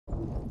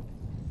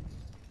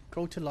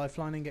Go to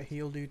lifeline and get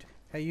healed, dude.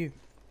 Hey, you.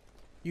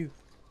 You.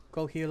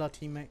 Go heal our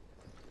teammate.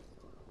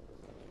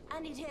 I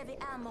need heavy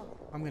ammo.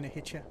 I'm gonna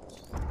hit you.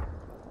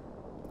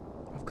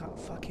 I've got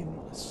fucking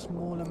a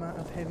small amount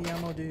of heavy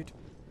ammo, dude.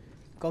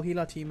 Go heal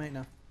our teammate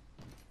now.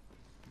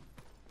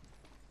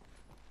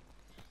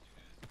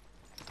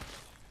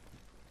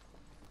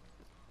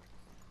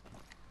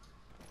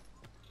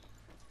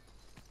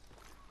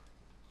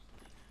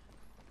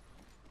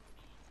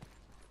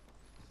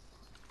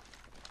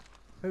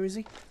 Where is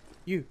he?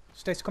 You.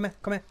 Stace, come here,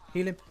 come here.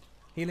 Heal him.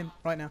 Heal him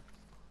right now.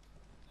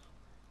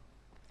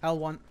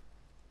 L1.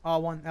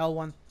 R1,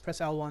 L1. Press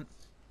L1.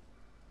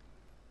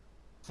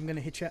 I'm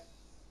gonna hit you.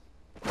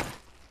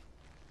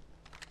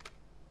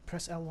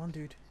 Press L1,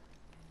 dude.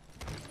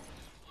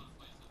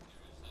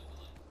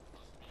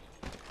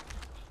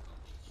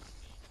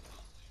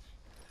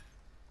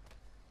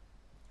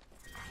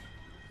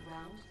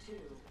 Round 2.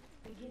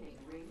 Beginning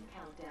ring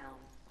countdown.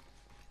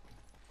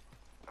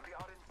 We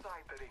are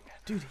inside the ring.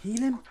 Dude,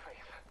 heal him. Good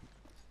faith.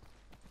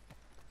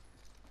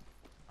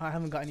 I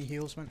haven't got any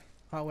heals, man.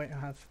 Oh, wait, I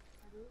have.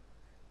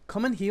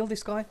 Come and heal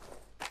this guy.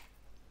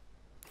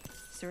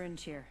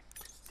 Syringe here.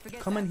 Forget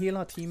Come that. and heal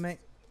our teammate.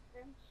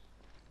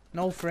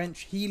 No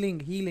French. Healing,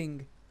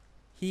 healing.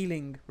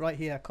 Healing. Right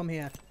here. Come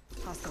here.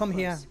 Hostile Come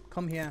here. close.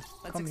 Come here.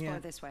 Let's Come explore here.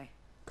 this way.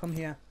 Come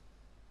here.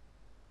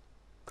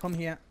 Come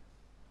here.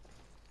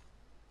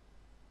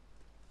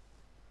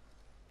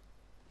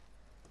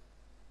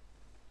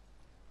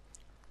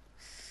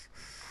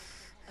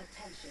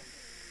 Attention.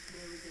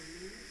 There is a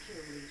new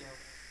kill leader.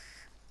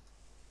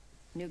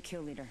 New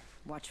kill leader.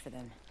 Watch for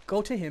them.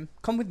 Go to him.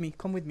 Come with me.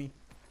 Come with me.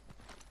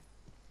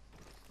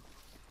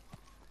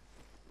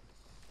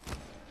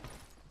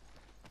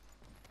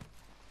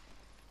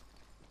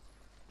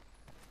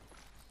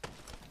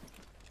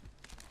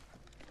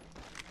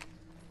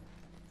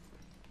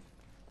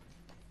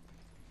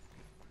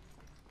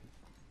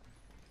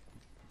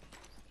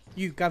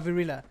 You,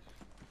 Gavrila.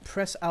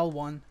 Press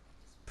L1.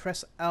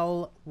 Press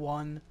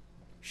L1.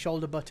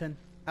 Shoulder button.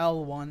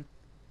 L1.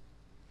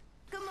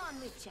 Come on,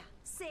 Witcher.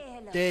 Say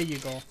hello. There you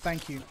go.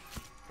 Thank you.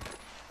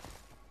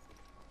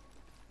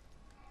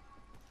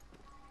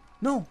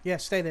 No. Yeah,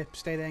 stay there.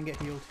 Stay there and get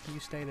healed. You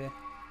stay there.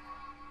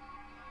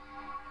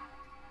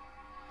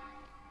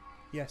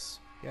 Yes.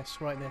 Yes,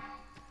 right there.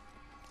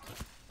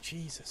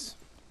 Jesus.